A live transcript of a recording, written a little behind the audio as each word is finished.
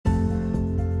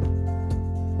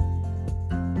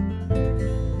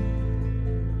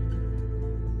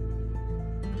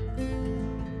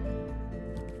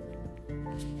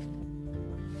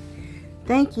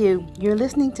Thank you. You're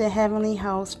listening to Heavenly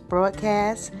Host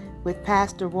Broadcast with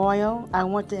Pastor Royal. I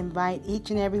want to invite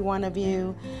each and every one of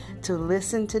you to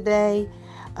listen today.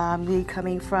 We're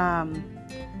coming from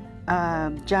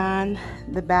John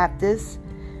the Baptist,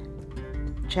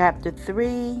 chapter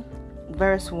 3,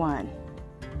 verse 1.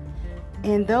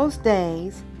 In those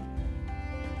days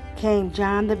came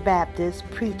John the Baptist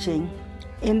preaching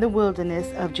in the wilderness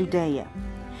of Judea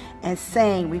and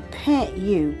saying, Repent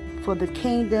you, for the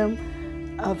kingdom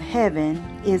of heaven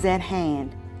is at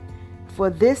hand. For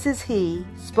this is he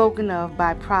spoken of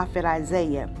by prophet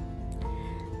Isaiah,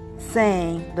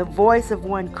 saying, The voice of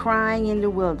one crying in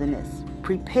the wilderness,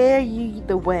 Prepare ye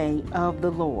the way of the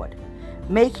Lord,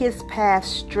 make his path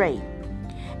straight.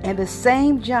 And the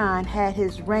same John had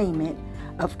his raiment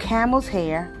of camel's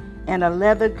hair, and a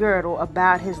leather girdle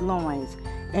about his loins,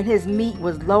 and his meat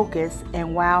was locusts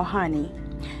and wild honey.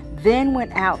 Then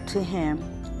went out to him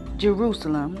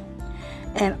Jerusalem,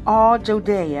 and all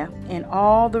Judea, and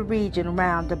all the region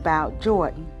round about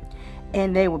Jordan,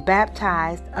 and they were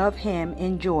baptized of him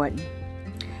in Jordan,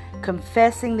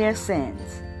 confessing their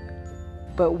sins.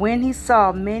 But when he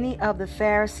saw many of the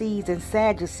Pharisees and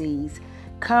Sadducees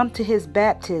come to his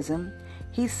baptism,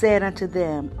 he said unto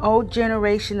them, O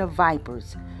generation of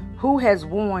vipers, who has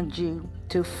warned you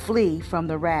to flee from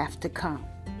the wrath to come?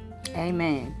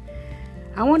 Amen.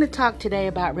 I want to talk today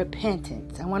about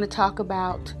repentance. I want to talk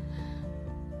about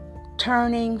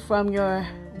turning from your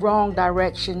wrong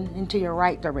direction into your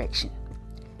right direction.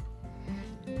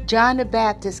 John the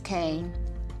Baptist came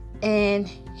and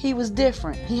he was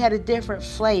different. He had a different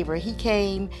flavor. He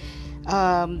came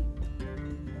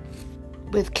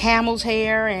with camel's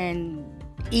hair and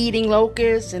eating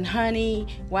locusts and honey,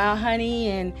 wild honey,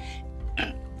 and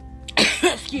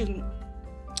excuse me.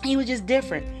 He was just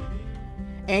different.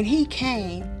 And he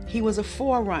was a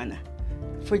forerunner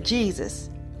for Jesus.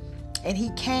 And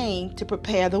he came to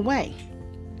prepare the way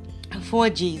for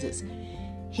Jesus.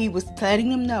 He was letting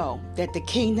them know that the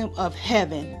kingdom of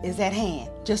heaven is at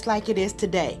hand, just like it is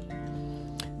today.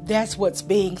 That's what's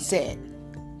being said.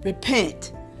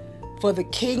 Repent, for the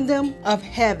kingdom of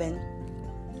heaven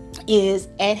is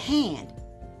at hand.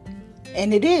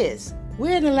 And it is.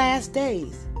 We're in the last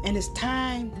days, and it's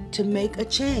time to make a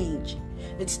change.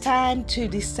 It's time to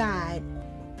decide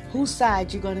whose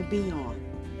side you're going to be on.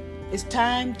 It's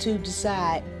time to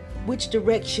decide which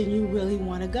direction you really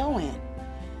want to go in,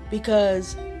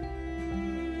 because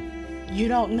you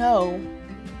don't know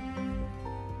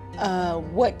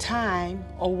what time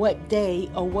or what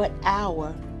day or what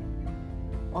hour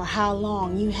or how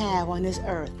long you have on this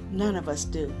earth. None of us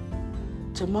do.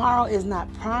 Tomorrow is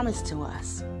not promised to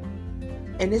us,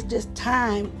 and it's just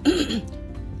time.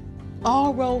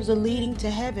 All roads are leading to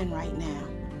heaven right now,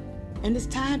 and it's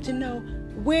time to know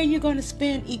where you're going to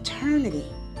spend eternity.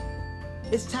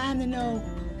 It's time to know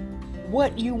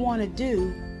what you want to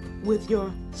do with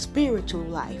your spiritual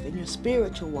life and your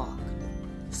spiritual walk.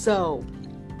 So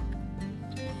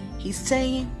he's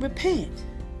saying, repent.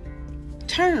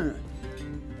 Turn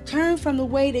from the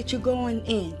way that you're going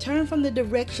in. Turn from the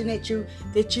direction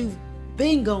that you've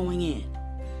been going in.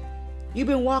 You've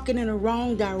been walking in the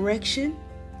wrong direction.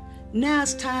 Now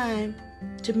it's time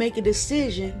to make a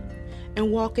decision and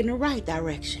walk in the right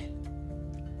direction.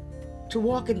 To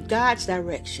walk in God's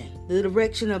direction, the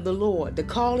direction of the Lord, the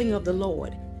calling of the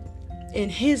Lord, in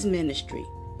His ministry,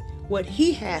 what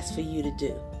He has for you to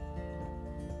do.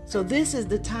 So this is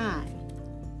the time.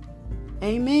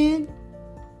 Amen.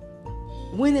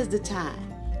 When is the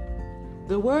time?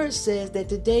 The word says that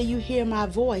the day you hear my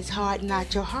voice, harden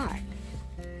not your heart.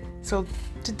 So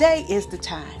today is the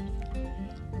time.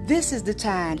 This is the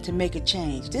time to make a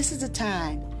change. This is the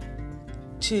time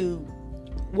to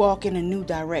walk in a new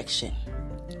direction.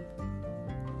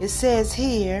 It says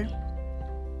here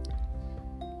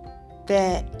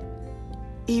that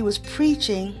he was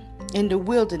preaching in the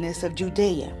wilderness of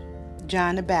Judea,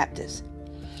 John the Baptist,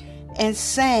 and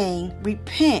saying,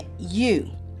 Repent you,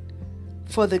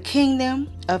 for the kingdom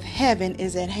of heaven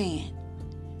is at hand.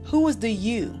 Who is the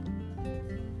you?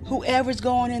 Whoever's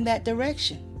going in that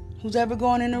direction. Who's ever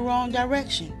going in the wrong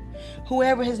direction.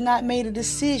 Whoever has not made a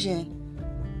decision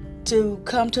to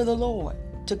come to the Lord,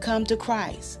 to come to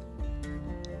Christ.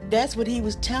 That's what he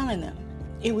was telling them.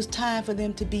 It was time for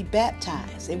them to be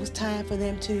baptized. It was time for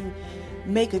them to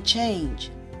make a change,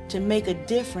 to make a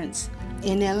difference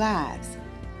in their lives.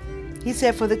 He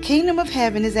said, For the kingdom of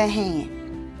heaven is at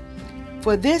hand.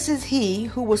 For this is he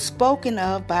who was spoken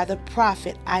of by the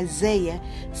prophet Isaiah,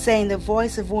 saying, the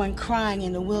voice of one crying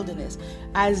in the wilderness.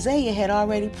 Isaiah had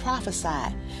already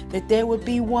prophesied that there would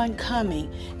be one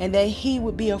coming, and that he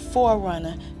would be a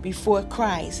forerunner before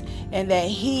Christ, and that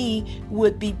he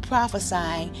would be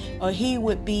prophesying, or he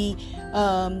would be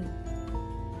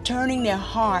turning their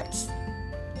hearts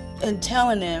and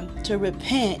telling them to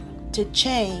repent, to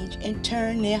change, and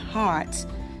turn their hearts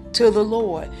to the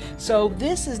Lord. So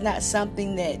this is not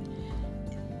something that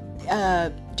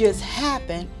just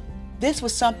happened. This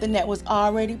was something that was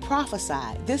already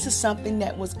prophesied. This is something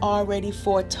that was already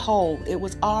foretold. It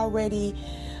was already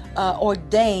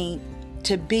ordained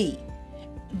to be,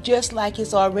 just like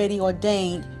it's already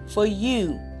ordained for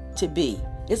you to be.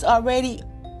 It's already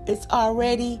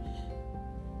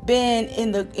been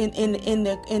in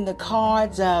the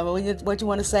cards, what you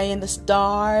want to say, in the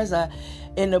stars,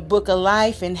 in the book of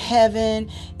life in heaven.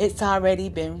 It's already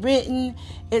been written.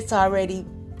 It's already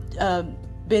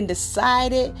been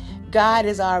decided. God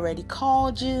has already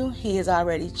called you. He has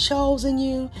already chosen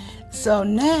you. So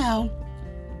now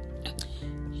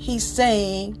he's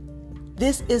saying,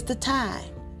 this is the time.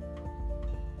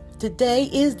 Today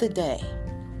is the day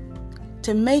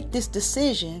to make this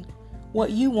decision,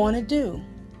 what you want to do.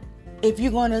 If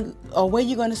you're going to, or where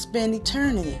you're going to spend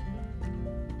eternity.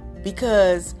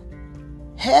 Because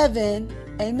heaven,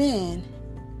 amen,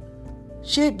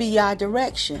 should be our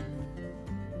direction.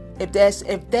 If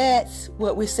that's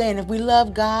what we're saying, if we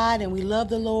love God and we love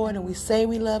the Lord and we say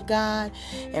we love God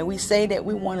and we say that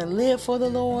we want to live for the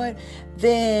Lord,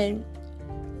 then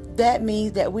that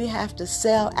means that we have to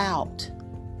sell out.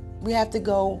 We have to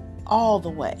go all the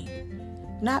way.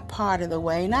 Not part of the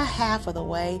way, not half of the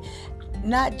way,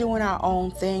 not doing our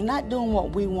own thing, not doing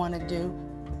what we want to do,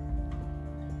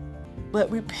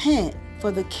 but repent for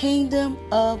the kingdom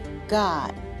of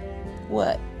God.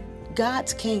 What?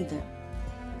 God's kingdom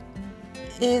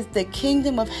is the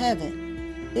kingdom of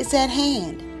heaven. It's at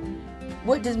hand.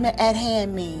 What does at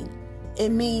hand mean? It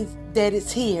means that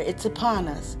it's here. It's upon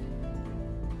us.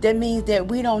 That means that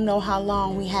we don't know how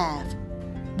long we have.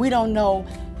 We don't know.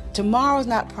 Tomorrow's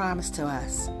not promised to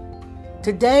us.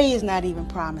 Today is not even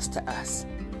promised to us.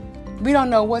 We don't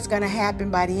know what's going to happen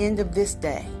by the end of this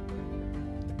day.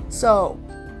 So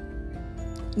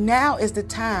now is the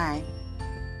time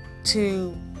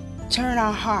to turn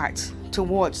our hearts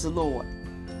towards the Lord,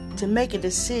 to make a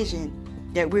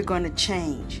decision that we're going to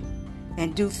change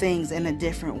and do things in a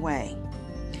different way.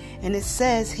 And it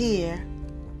says here,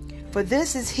 for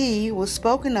this is he who was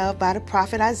spoken of by the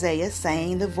prophet Isaiah,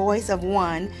 saying, the voice of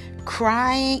one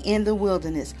crying in the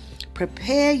wilderness,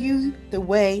 prepare you the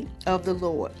way of the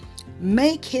Lord.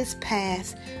 Make his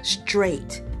path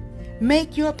straight.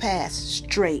 Make your path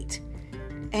straight.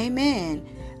 Amen.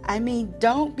 I mean,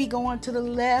 don't be going to the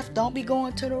left. Don't be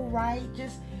going to the right.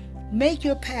 Just make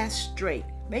your path straight.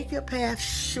 Make your path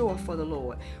sure for the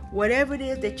Lord. Whatever it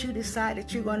is that you decide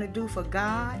that you're going to do for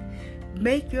God,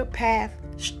 make your path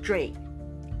straight.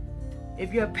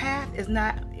 If your path is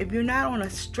not, if you're not on a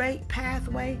straight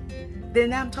pathway,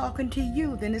 then I'm talking to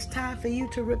you. Then it's time for you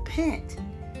to repent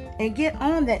and get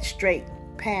on that straight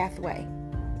pathway.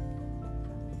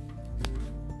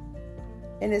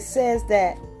 And it says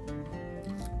that,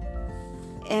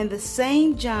 and the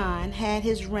same John had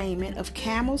his raiment of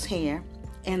camel's hair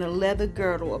and a leather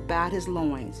girdle about his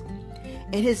loins,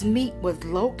 and his meat was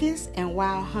locusts and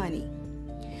wild honey.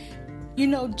 You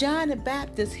know, John the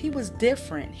Baptist, he was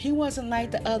different. He wasn't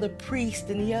like the other priests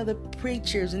and the other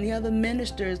preachers and the other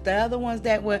ministers, the other ones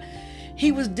that were,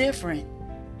 he was different.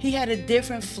 He had a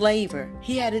different flavor.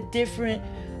 He had a different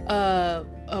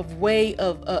way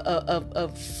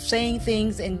of saying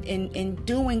things and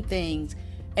doing things.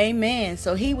 Amen.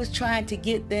 So he was trying to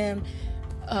get them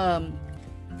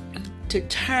to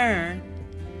turn.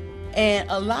 And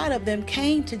a lot of them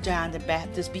came to John the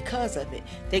Baptist because of it.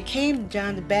 They came to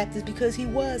John the Baptist because he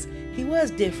was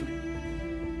different.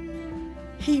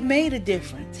 He made a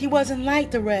difference. He wasn't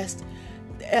like the rest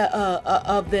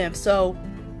of them. So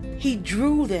he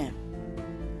drew them.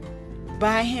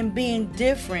 By him being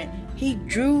different, he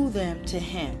drew them to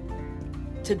him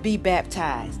to be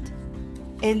baptized.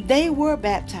 And they were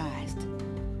baptized.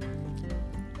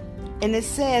 And it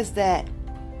says that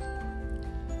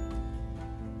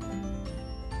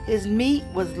his meat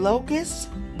was locusts,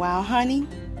 wild honey.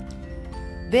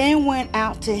 Then went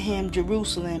out to him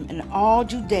Jerusalem and all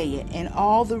Judea and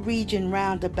all the region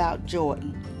round about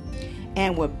Jordan,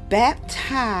 and were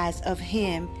baptized of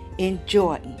him in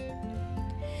Jordan,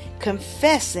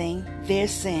 confessing their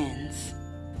sins.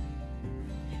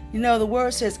 You know, the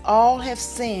word says all have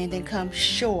sinned and come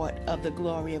short of the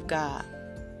glory of God.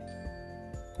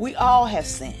 We all have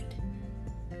sinned.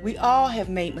 We all have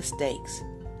made mistakes.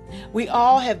 We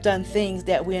all have done things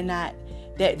that we're not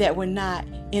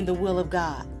in the will of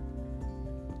God.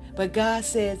 But God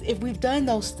says if we've done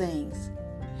those things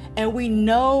and we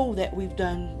know that we've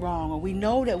done wrong, or we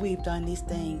know that we've done these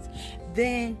things,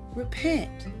 then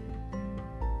repent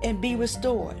and be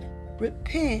restored.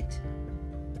 Repent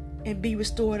and be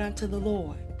restored unto the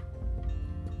Lord.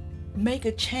 Make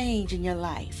a change in your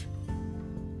life.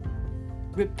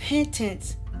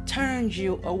 Repentance turns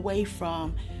you away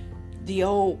from the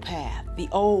old path, the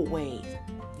old ways,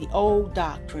 the old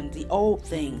doctrines, the old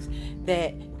things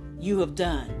that you have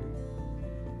done.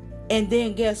 And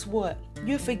then guess what?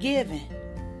 You're forgiven.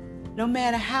 No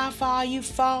matter how far you've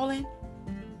fallen,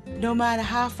 no matter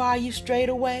how far you strayed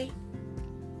away,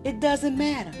 it doesn't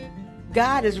matter.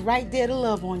 God is right there to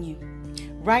love on you,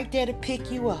 right there to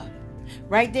pick you up,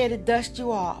 right there to dust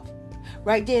you off,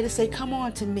 right there to say, come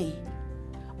on to me,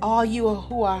 all you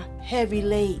who are heavy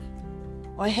laden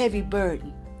or heavy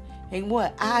burden. And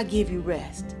what? I'll give you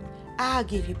rest. I'll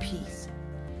give you peace.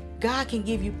 God can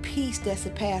give you peace that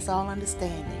surpasses all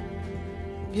understanding.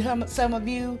 You know, some of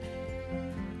you,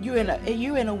 you're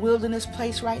in a wilderness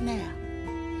place right now.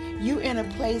 You're in a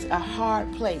place, a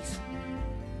hard place,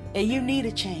 and you need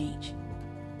a change.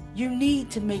 You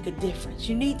need to make a difference.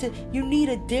 You need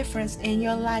a difference in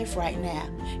your life right now.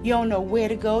 You don't know where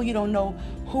to go. You don't know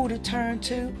who to turn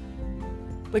to.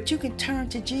 But you can turn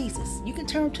to Jesus. You can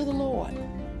turn to the Lord,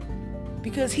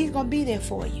 because he's going to be there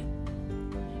for you.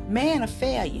 Man will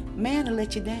fail you. Man will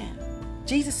let you down.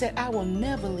 Jesus said, I will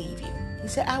never leave you. He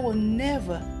said, I will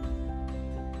never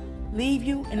leave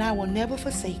you, and I will never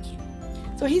forsake you.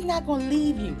 So he's not going to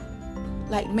leave you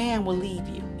like man will leave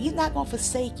you. He's not going to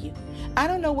forsake you. I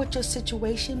don't know what your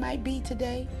situation might be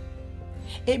today.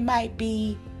 It might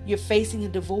be you're facing a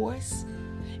divorce.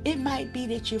 It might be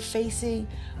that you're facing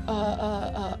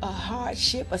a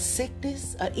hardship, a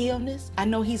sickness, an illness. I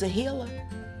know he's a healer.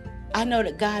 I know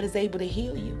that God is able to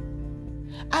heal you.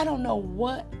 I don't know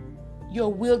what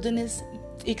your wilderness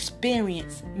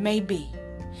experience may be,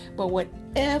 but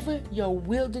whatever your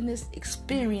wilderness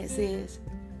experience is,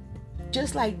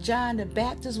 just like John the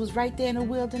Baptist was right there in the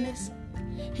wilderness,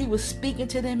 he was speaking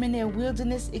to them in their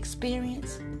wilderness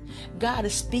experience. God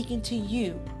is speaking to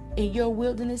you in your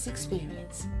wilderness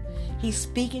experience. He's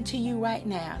speaking to you right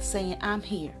now, saying, I'm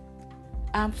here.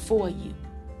 I'm for you.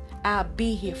 I'll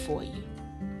be here for you.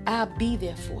 I'll be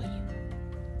there for you.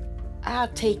 I'll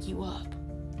take you up.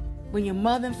 When your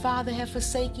mother and father have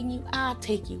forsaken you, I'll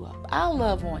take you up. I'll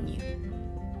love on you.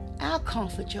 I'll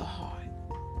comfort your heart.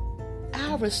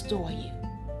 I'll restore you.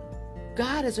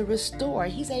 God is a restorer.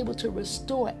 He's able to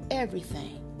restore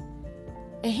everything.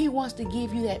 And he wants to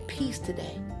give you that peace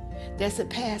today that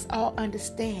surpasses all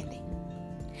understanding.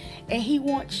 And he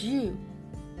wants you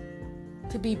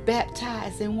to be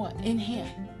baptized in what? In him.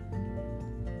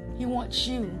 He wants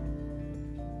you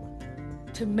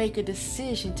to make a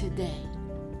decision today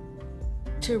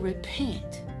to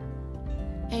repent.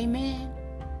 Amen.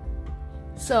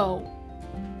 So,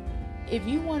 if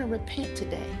you want to repent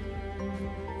today,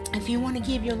 if you want to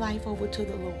give your life over to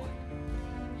the Lord,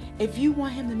 if you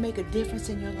want him to make a difference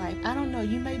in your life, I don't know,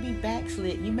 you may be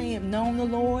backslid. You may have known the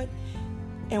Lord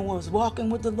and was walking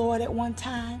with the Lord at one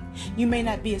time. You may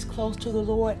not be as close to the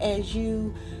Lord as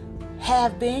you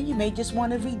have been. You may just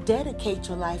want to rededicate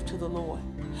your life to the Lord.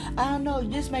 I don't know,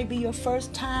 this may be your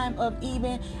first time of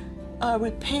even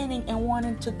repenting and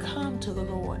wanting to come to the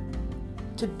Lord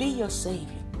to be your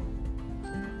Savior.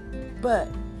 But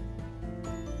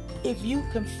if you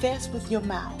confess with your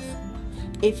mouth,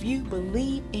 if you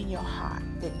believe in your heart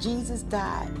that Jesus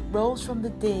died, rose from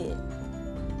the dead,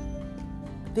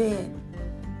 then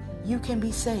you can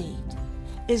be saved.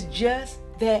 It's just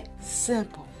that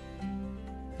simple.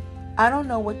 I don't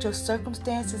know what your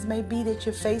circumstances may be that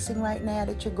you're facing right now,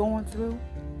 that you're going through,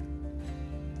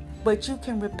 but you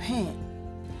can repent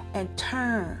and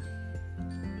turn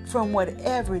from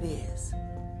whatever it is.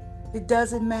 It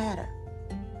doesn't matter.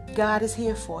 God is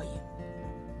here for you.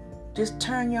 Just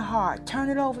turn your heart. Turn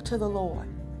it over to the Lord.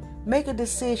 Make a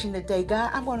decision today.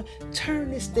 God, I'm going to turn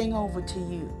this thing over to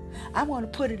you. I'm going to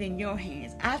put it in your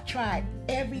hands. I've tried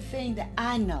everything that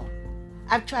I know.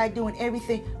 I've tried doing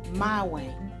everything my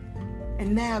way.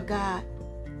 And now, God,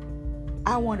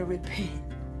 I want to repent.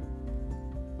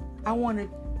 I want to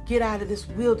get out of this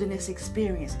wilderness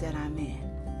experience that I'm in.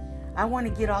 I want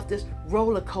to get off this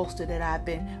roller coaster that I've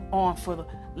been on for the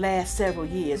last several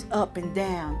years, up and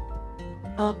down,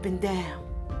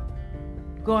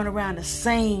 going around the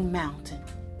same mountain,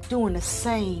 doing the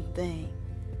same thing.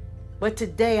 But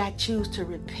today I choose to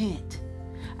repent.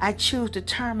 I choose to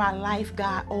turn my life,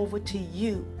 God, over to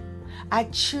you. I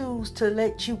choose to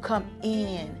let you come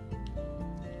in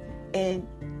and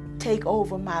take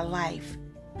over my life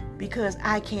because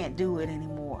I can't do it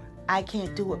anymore. I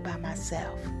can't do it by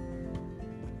myself.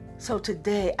 So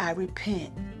today I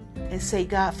repent and say,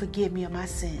 God, forgive me of my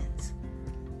sins.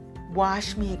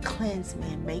 Wash me and cleanse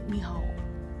me and make me whole.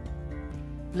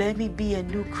 Let me be a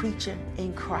new creature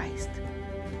in Christ.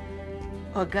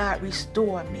 Oh God,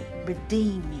 restore me,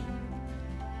 redeem me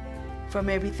from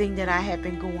everything that I have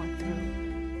been going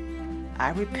through.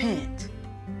 I repent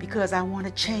because I want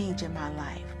to change in my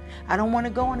life. I don't want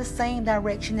to go in the same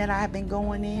direction that I have been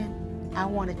going in. I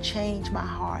want to change my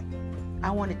heart.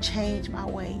 I want to change my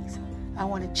ways. I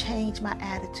want to change my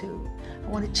attitude. I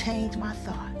want to change my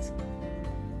thoughts.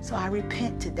 So I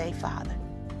repent today, Father.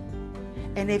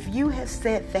 And if you have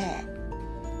said that,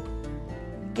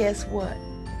 guess what?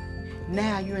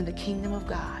 Now you're in the kingdom of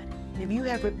God. If you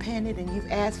have repented and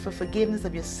you've asked for forgiveness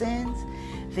of your sins,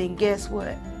 then guess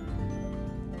what?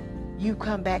 You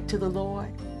come back to the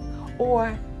Lord,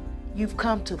 or you've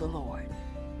come to the Lord.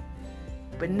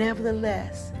 But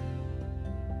nevertheless,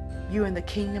 you're in the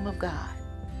kingdom of God.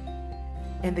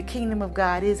 And the kingdom of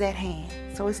God is at hand.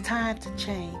 So it's time to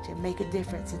change and make a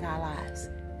difference in our lives.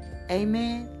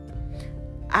 Amen.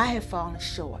 I have fallen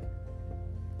short.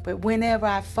 But whenever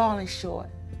I've fallen short,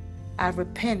 I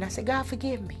repent. I say, God,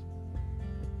 forgive me.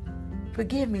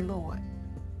 Forgive me, Lord.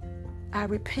 I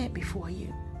repent before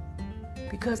you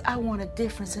because I want a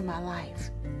difference in my life.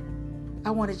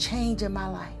 I want a change in my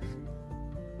life.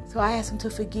 So I ask him to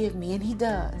forgive me, and he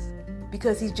does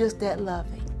because he's just that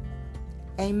loving.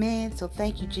 Amen. So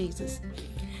thank you, Jesus.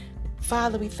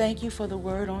 Father, we thank you for the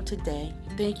word on today.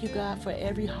 Thank you, God, for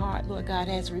every heart, Lord God,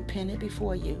 has repented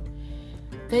before you.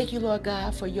 Thank you, Lord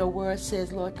God, for your word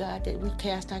says, Lord God, that we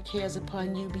cast our cares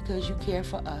upon you because you care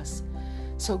for us.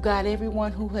 So, God,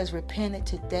 everyone who has repented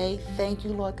today, thank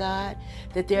you, Lord God,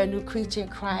 that they're a new creature in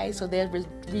Christ. So they've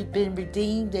been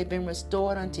redeemed. They've been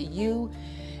restored unto you.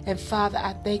 And, Father,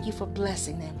 I thank you for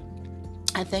blessing them.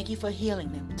 I thank you for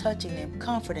healing them, touching them,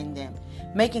 comforting them,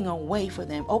 making a way for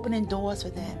them, opening doors for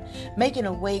them, making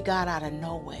a way, God, out of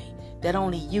no way that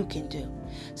only you can do.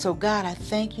 So, God, I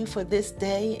thank you for this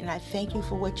day, and I thank you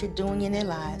for what you're doing in their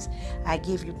lives. I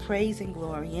give you praise and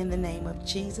glory in the name of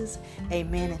Jesus.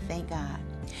 Amen, and thank God.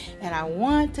 And I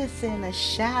want to send a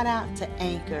shout out to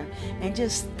Anchor and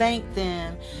just thank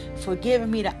them for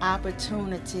giving me the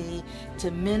opportunity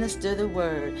to minister the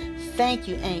word. Thank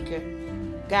you, Anchor.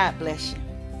 God bless you.